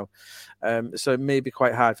Maddison now. So it may be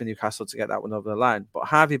quite hard for Newcastle to get that one over the line. But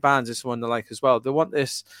Harvey Barnes is someone they like as well. They want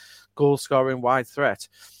this goal-scoring wide threat.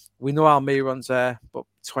 We know Almiron's there, but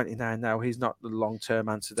 29 now. He's not the long-term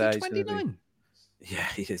answer there. He's 29? Yeah,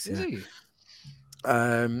 he is. Is he?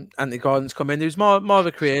 Anthony Gordon's come in, who's more of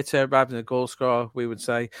a creator rather than a goal scorer, we would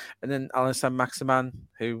say. And then Alan Saint-Maximin,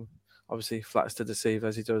 who obviously flatters to deceive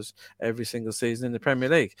as he does every single season in the Premier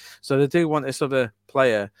League. So they do want this other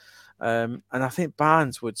player. And I think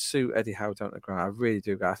Barnes would suit Eddie Howe down to the ground. I really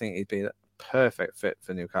do. I think he'd be a perfect fit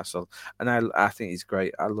for Newcastle. And I think he's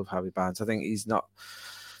great. I love Harvey Barnes. I think he's not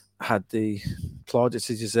had the plaudits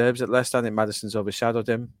he deserves at Leicester. I think Maddison's overshadowed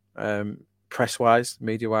him. Press-wise,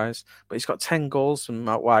 media-wise, but he's got 10 goals from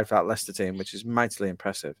out wide for that Leicester team, which is mightily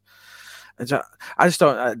impressive. And so I just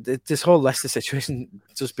don't. This whole Leicester situation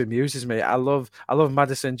just bemuses me. I love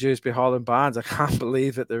Maddison, Dewsbury, Hall, and Barnes. I can't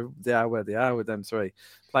believe that they are where they are with them three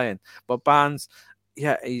playing. But Barnes,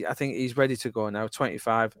 yeah, I think he's ready to go now.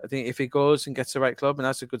 25. I think if he goes and gets the right club and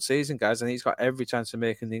has a good season, guys, and he's got every chance of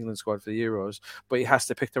making the England squad for the Euros. But he has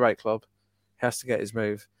to pick the right club. He has to get his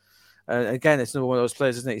move. Again, it's another one of those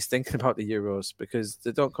players, isn't it? He's thinking about the Euros because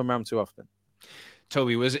they don't come around too often.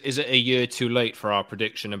 Toby, is it a year too late for our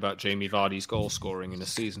prediction about Jamie Vardy's goal scoring in a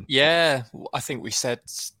season? Yeah, I think we said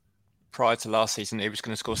prior to last season he was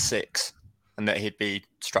going to score 6 and that he'd be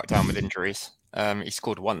struck down with injuries. He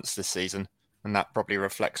scored once this season, and that probably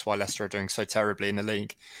reflects why Leicester are doing so terribly in the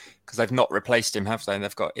league, because they've not replaced him, have they? And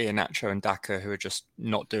they've got Iheanacho and Daka who are just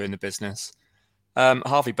not doing the business.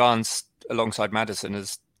 Harvey Barnes, alongside Maddison,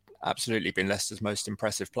 has absolutely been Leicester's most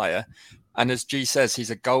impressive player. And as G says,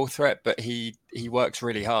 he's a goal threat, but he works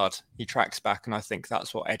really hard. He tracks back, and I think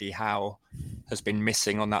that's what Eddie Howe has been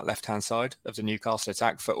missing on that left-hand side of the Newcastle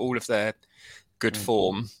attack. For all of their good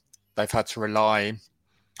form, they've had to rely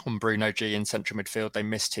on Bruno G in central midfield. They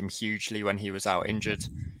missed him hugely when he was out injured.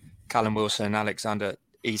 Callum Wilson and Alexander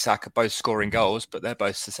Isak are both scoring goals, but they're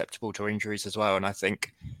both susceptible to injuries as well. And I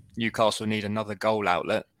think Newcastle need another goal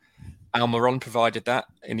outlet. Almiron provided that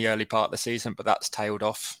in the early part of the season, but that's tailed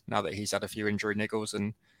off now that he's had a few injury niggles,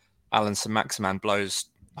 and Alan Saint-Maximin blows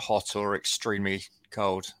hot or extremely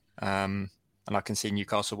cold. And I can see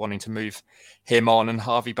Newcastle wanting to move him on, and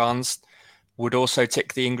Harvey Barnes would also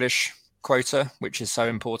tick the English quota, which is so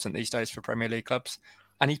important these days for Premier League clubs.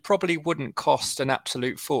 And he probably wouldn't cost an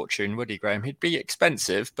absolute fortune, would he, Graham? He'd be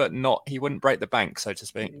expensive, but he wouldn't break the bank, so to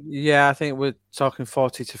speak. Yeah, I think we're talking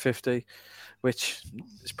 40 to 50. Which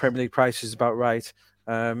is Premier League price is about right.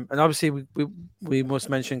 And obviously, we must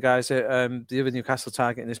mention, guys, that the other Newcastle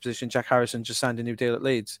target in this position, Jack Harrison, just signed a new deal at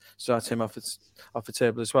Leeds. So that's him off the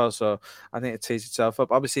table as well. So I think it tees itself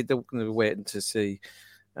up. Obviously, they're going to be waiting to see.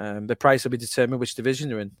 The price will be determined which division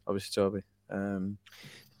they're in, obviously, Toby.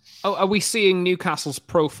 Are we seeing Newcastle's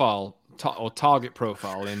profile or target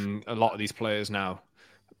profile in a lot of these players now?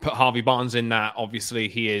 Put Harvey Barnes in that. Obviously,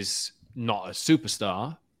 he is not a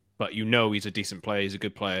superstar, but he's a decent player, he's a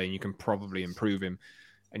good player, and you can probably improve him.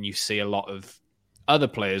 And you see a lot of other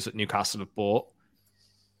players that Newcastle have bought.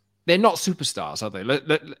 They're not superstars, are they?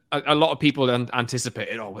 A lot of people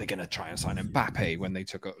anticipated, we're going to try and sign Mbappe when they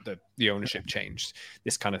took the ownership changed,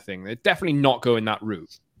 this kind of thing. They're definitely not going that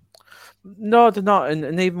route. No, they're not.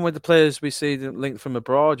 And even with the players we see linked from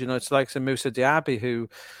abroad, it's like some Moussa Diaby, who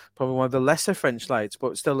probably one of the lesser French lights,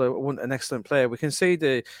 but still an excellent player. We can see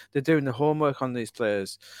they're doing the homework on these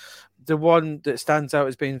players. The one that stands out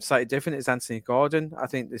as being slightly different is Anthony Gordon. I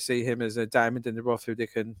think they see him as a diamond in the rough who they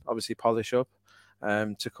can obviously polish up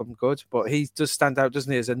to come good. But he does stand out,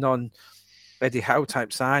 doesn't he, as a non-Eddie Howe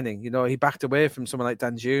type signing. He backed away from someone like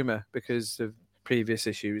Dan Juma because of previous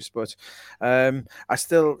issues, but and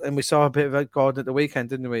we saw a bit of Gordon at the weekend,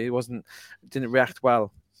 didn't we? He didn't react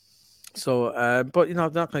well So, but they're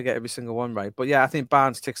not going to get every single one right. But yeah, I think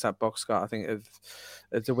Barnes ticks that box, Scott. I think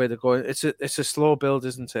if the way they're going, it's a slow build,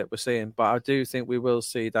 isn't it? We're seeing, but I do think we will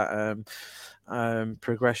see that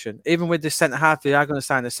progression. Even with the centre half, they are going to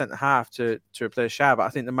sign a centre half to replace Shah, but I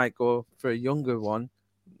think they might go for a younger one.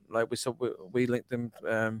 Like we saw, we linked them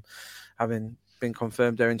having been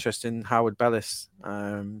confirmed their interest in Howard Bellis,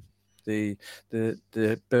 the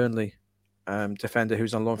Burnley defender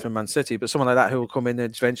who's on loan from Man City, but someone like that who will come in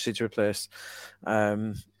eventually to replace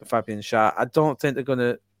Fabian Schär. I don't think they're going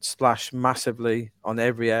to splash massively on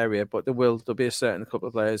every area, but there'll be a certain couple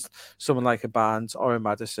of players, someone like a Barnes or a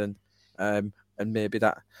Maddison, and maybe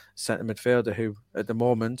that centre midfielder who at the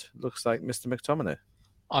moment looks like Mr. McTominay.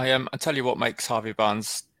 I tell you what makes Harvey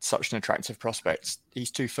Barnes such an attractive prospect.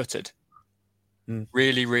 He's 2-footed.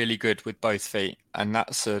 Really, really good with both feet. And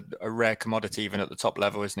that's a rare commodity even at the top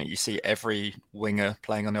level, isn't it? You see every winger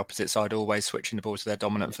playing on the opposite side always switching the ball to their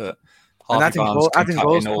dominant foot. Harvey Barnes adding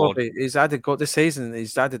goals, probably. He's added this season.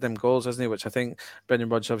 He's added them goals, hasn't he? Which I think Brendan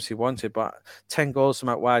Rodgers obviously wanted. But 10 goals from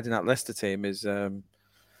out wide in that Leicester team is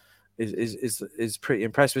pretty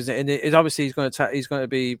impressive, isn't it? And it obviously he's going to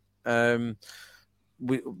be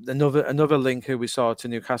another link who we saw to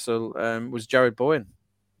Newcastle was Jared Bowen,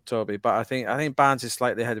 Toby. But I think Barnes is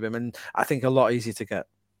slightly ahead of him, and I think a lot easier to get.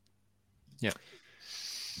 Yeah.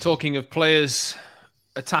 Talking of players,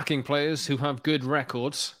 attacking players who have good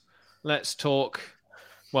records, let's talk.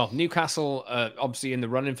 Well, Newcastle obviously in the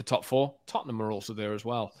running for top 4. Tottenham are also there as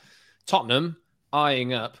well. Tottenham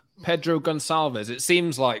eyeing up Pedro Gonçalves. It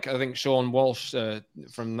seems like, I think Sean Walsh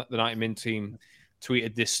from the 90 Min team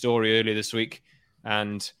tweeted this story earlier this week,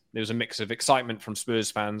 and there was a mix of excitement from Spurs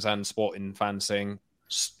fans and Sporting fans saying,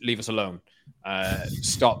 leave us alone.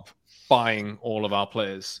 Stop buying all of our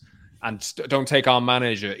players. And don't take our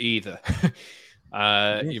manager either.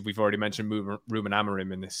 We've already mentioned Ruben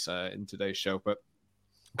Amorim in today's show. But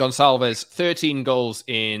Gonçalves, 13 goals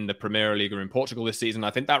in the Premier League in Portugal this season.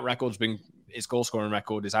 I think that his goal scoring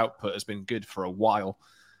record, his output has been good for a while.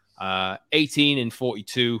 18 in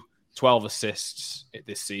 42, 12 assists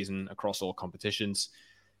this season across all competitions.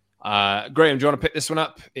 Graham, do you want to pick this one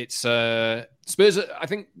up? It's Spurs. I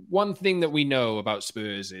think one thing that we know about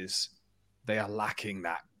Spurs is they are lacking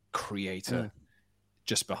that creator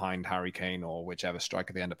just behind Harry Kane or whichever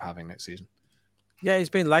striker they end up having next season. Yeah, he's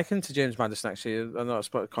been likened to James Maddison, actually. I know I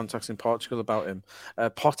spoke to contacts in Portugal about him.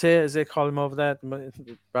 Pote, as they call him over there,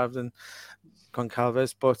 rather than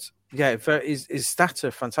Goncalves. But yeah, his stats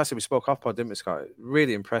are fantastic. We spoke off pod, didn't we, Scott?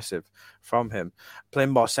 Really impressive from him.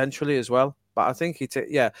 Playing more centrally as well. But I think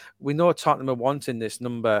we know Tottenham are wanting this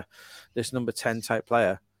number 10 type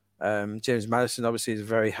player. James Maddison obviously is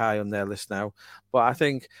very high on their list now. But I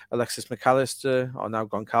think Alexis McAllister or now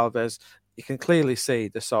Goncalves, you can clearly see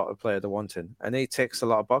the sort of player they're wanting. And he ticks a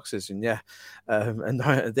lot of boxes. And they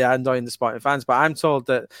are annoying the Sporting fans. But I'm told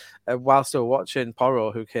that whilst they were watching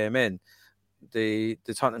Porro, who came in, the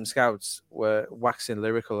Tottenham scouts were waxing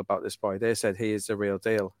lyrical about this boy. They said he is the real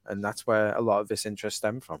deal. And that's where a lot of this interest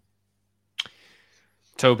stemmed from.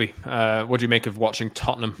 Toby, what do you make of watching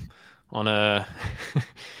Tottenham on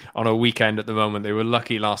a weekend at the moment? They were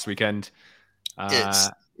lucky last weekend. It's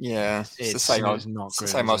the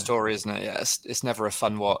same old story, isn't it? Yeah, it's never a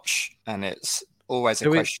fun watch, and it's always a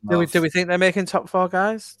question. Do we think they're making top 4,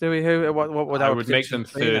 guys? Do we? What would I would make them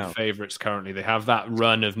third favourites currently. They have that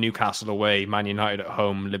run of Newcastle away, Man United at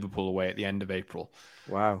home, Liverpool away at the end of April.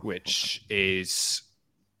 Wow, which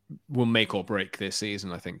will make or break this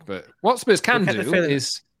season, I think. But what Spurs can do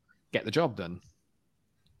is get the job done.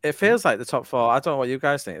 It feels like the top 4. I don't know what you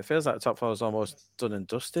guys think. It feels like the top 4 is almost done and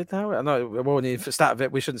dusted now. I know we won't even start of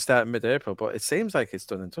it. We shouldn't start in mid-April, but it seems like it's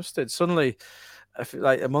done and dusted. Suddenly, I feel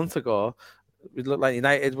like a month ago, we looked like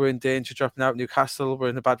United were in danger dropping out. Newcastle were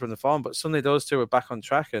in a bad run of form, but suddenly those two are back on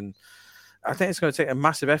track, and I think it's going to take a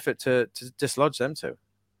massive effort to dislodge them two.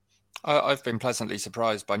 I've been pleasantly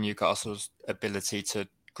surprised by Newcastle's ability to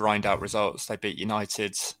grind out results. They beat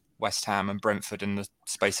United, West Ham and Brentford in the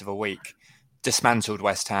space of a week. Dismantled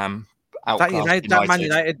West Ham. That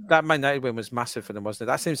Man United win was massive for them, wasn't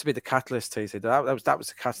it? That seems to be the catalyst, TC. That was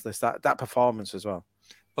the catalyst, that performance as well.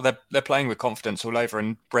 Well, they're playing with confidence all over,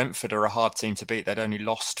 and Brentford are a hard team to beat. They'd only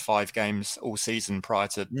lost 5 games all season prior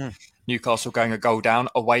to Newcastle going a goal down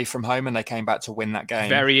away from home, and they came back to win that game.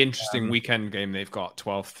 Very interesting weekend game they've got,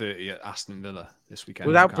 12:30 at Aston Villa this weekend.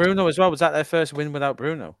 Without Bruno as well. Was that their first win without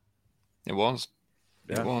Bruno? It was.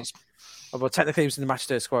 Yeah. It was. Well, technically he was in the match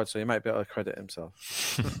day squad, so he might be able to credit himself.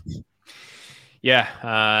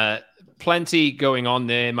 Yeah, plenty going on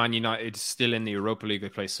there. Man United still in the Europa League. They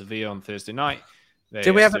play Sevilla on Thursday night.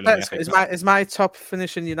 Do we have a bet? Is my top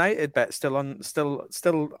finishing United bet still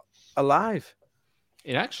alive.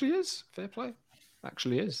 It actually is. Fair play.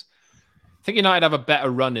 Actually is. I think United have a better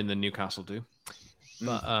run in than Newcastle do.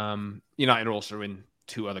 But United are also in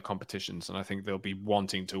 2 other competitions, and I think they'll be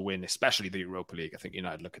wanting to win, especially the Europa League. I think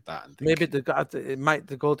United look at that and think, maybe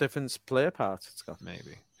the goal difference play a part.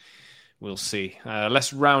 Maybe. We'll see.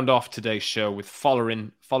 Let's round off today's show with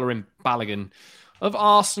following Balogun of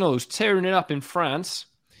Arsenal, who's tearing it up in France.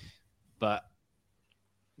 But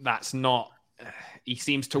that's not... he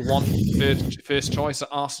seems to want first choice at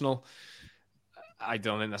Arsenal. I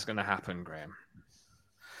don't think that's going to happen, Graham.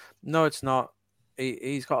 No, it's not.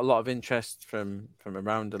 He's got a lot of interest from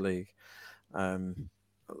around the league. A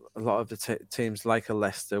lot of the teams like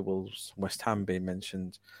Leicester, Wolves, West Ham being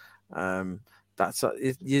mentioned.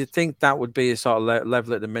 You think that would be a sort of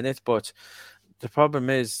level at the minute, but the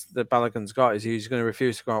problem is that Balogun's got is he's going to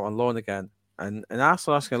refuse to go out on loan again. And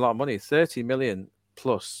Arsenal are asking a lot of money, 30 million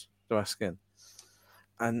plus they're asking.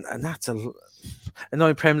 And that's I know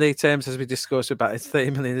in Premier League terms, as we discussed about it,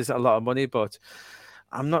 30 million is a lot of money, but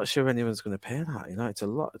I'm not sure anyone's going to pay that. It's a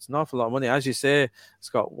lot. It's an awful lot of money. As you say, it's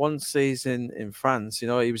got 1 season in France. He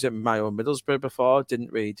was at my own Middlesbrough before,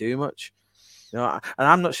 didn't really do much. And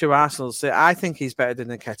I'm not sure Arsenal say. I think he's better than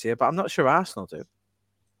Nketiah, but I'm not sure Arsenal do.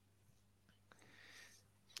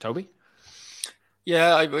 Toby?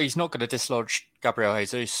 Yeah, he's not going to dislodge Gabriel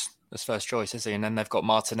Jesus as first choice, is he? And then they've got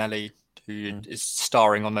Martinelli, who is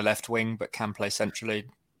starring on the left wing but can play centrally.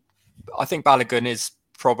 I think Balogun is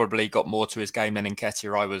probably got more to his game than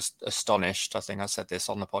Nketiah. I was astonished. I think I said this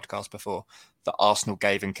on the podcast before, that Arsenal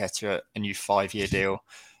gave Nketiah a new 5-year deal.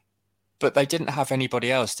 But they didn't have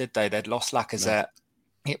anybody else, did they? They'd lost Lacazette.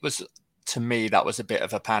 No. It was, to me, that was a bit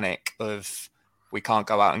of a panic of, we can't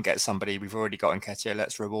go out and get somebody. We've already got Nketiah.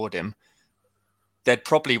 Let's reward him. They'd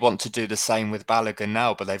probably want to do the same with Balogun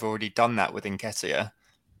now, but they've already done that with Nketiah.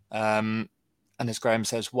 And as Graham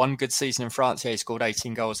says, 1 good season in France. Yeah, he scored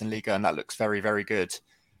 18 goals in Liga, and that looks very, very good.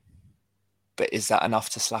 But is that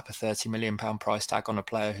enough to slap a £30 million price tag on a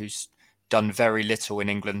player who's done very little in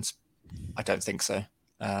England? I don't think so.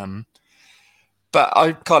 But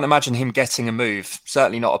I can't imagine him getting a move.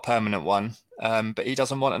 Certainly not a permanent one. But he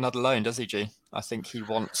doesn't want another loan, does he, G? I think he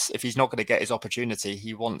wants, if he's not going to get his opportunity,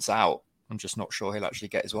 he wants out. I'm just not sure he'll actually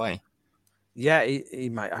get his way. Yeah, he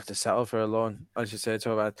might have to settle for a loan, as you said.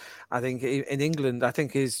 I think in England, I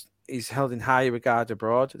think he's held in high regard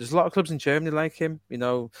abroad. There's a lot of clubs in Germany like him.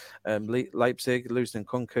 Leipzig losing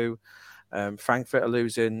Nkunku, Frankfurt are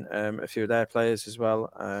losing a few of their players as well,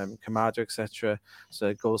 Kamada, etc.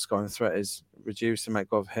 So goal scoring threat is reduced. They might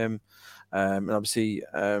go with him, and obviously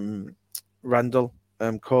Randall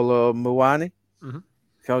Kolo Muani.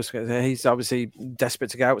 Mm-hmm. He's obviously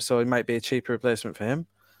desperate to get out, so it might be a cheaper replacement for him.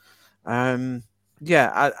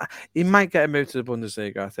 He might get a move to the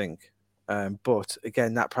Bundesliga, I think. But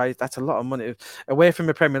again, that price, that's a lot of money. Away from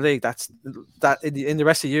the Premier League, that in the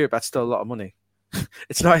rest of Europe, that's still a lot of money.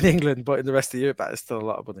 It's not in England, but in the rest of Europe, that is still a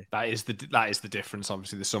lot of money. That is the difference.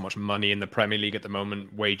 Obviously, there's so much money in the Premier League at the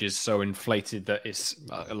moment. Wages so inflated that it's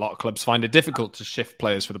a lot of clubs find it difficult to shift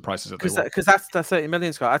players for the prices that they want. Because that's 30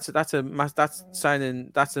 million, Scott. That's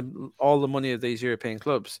signing. That's all the money of these European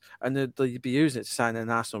clubs, and they'll be using it to sign an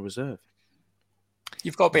Arsenal reserve.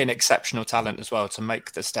 You've got to be an exceptional talent as well to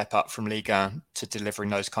make the step up from Liga to delivering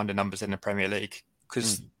those kind of numbers in the Premier League,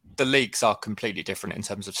 because the leagues are completely different in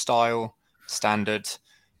terms of style, standard.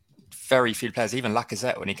 Very few players, even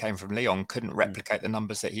Lacazette when he came from Lyon, couldn't replicate the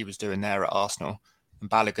numbers that he was doing there at Arsenal. And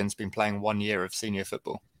Balogun's been playing 1 year of senior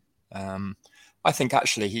football. I think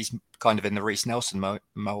actually he's kind of in the Reece Nelson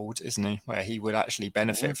mould, isn't he? Where he would actually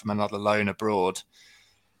benefit from another loan abroad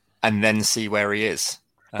and then see where he is.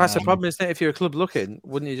 That's the problem, isn't it? If you're a club looking,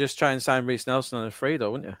 wouldn't you just try and sign Reece Nelson on a free,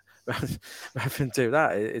 though, wouldn't you? Rather than do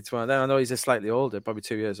that, it's one of them. I know he's slightly older, probably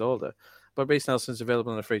 2 years older, but Reece Nelson's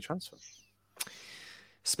available on a free transfer.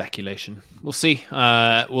 Speculation. We'll see.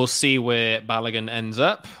 We'll see where Balogun ends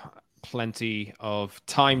up. Plenty of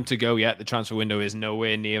time to go yet. The transfer window is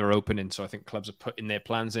nowhere near opening, so I think clubs are putting their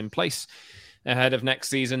plans in place ahead of next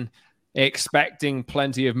season. Expecting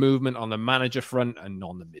plenty of movement on the manager front and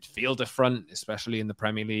on the midfielder front, especially in the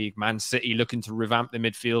Premier League. Man City looking to revamp the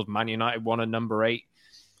midfield. Man United want a number 8.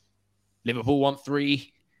 Liverpool want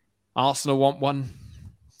 3. Arsenal want 1.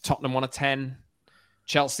 Tottenham want a 10.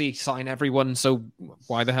 Chelsea sign everyone, so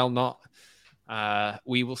why the hell not?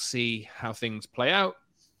 We will see how things play out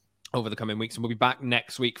over the coming weeks, and we'll be back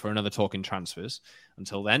next week for another Talking Transfers.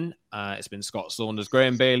 Until then, it's been Scott Saunders,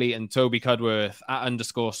 Graham Bailey, and Toby Cudworth at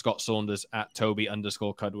 _Scott Saunders, at Toby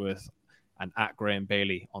 _Cudworth, and at Graham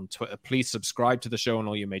Bailey on Twitter. Please subscribe to the show on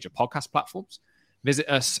all your major podcast platforms. Visit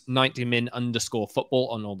us,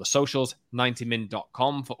 90min_football on all the socials,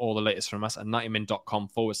 90min.com for all the latest from us, and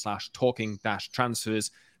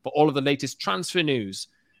 90min.com/talking-transfers for all of the latest transfer news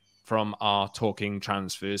from our Talking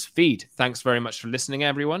Transfers feed. Thanks very much for listening,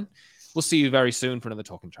 everyone. We'll see you very soon for another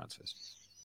Talking Transfers.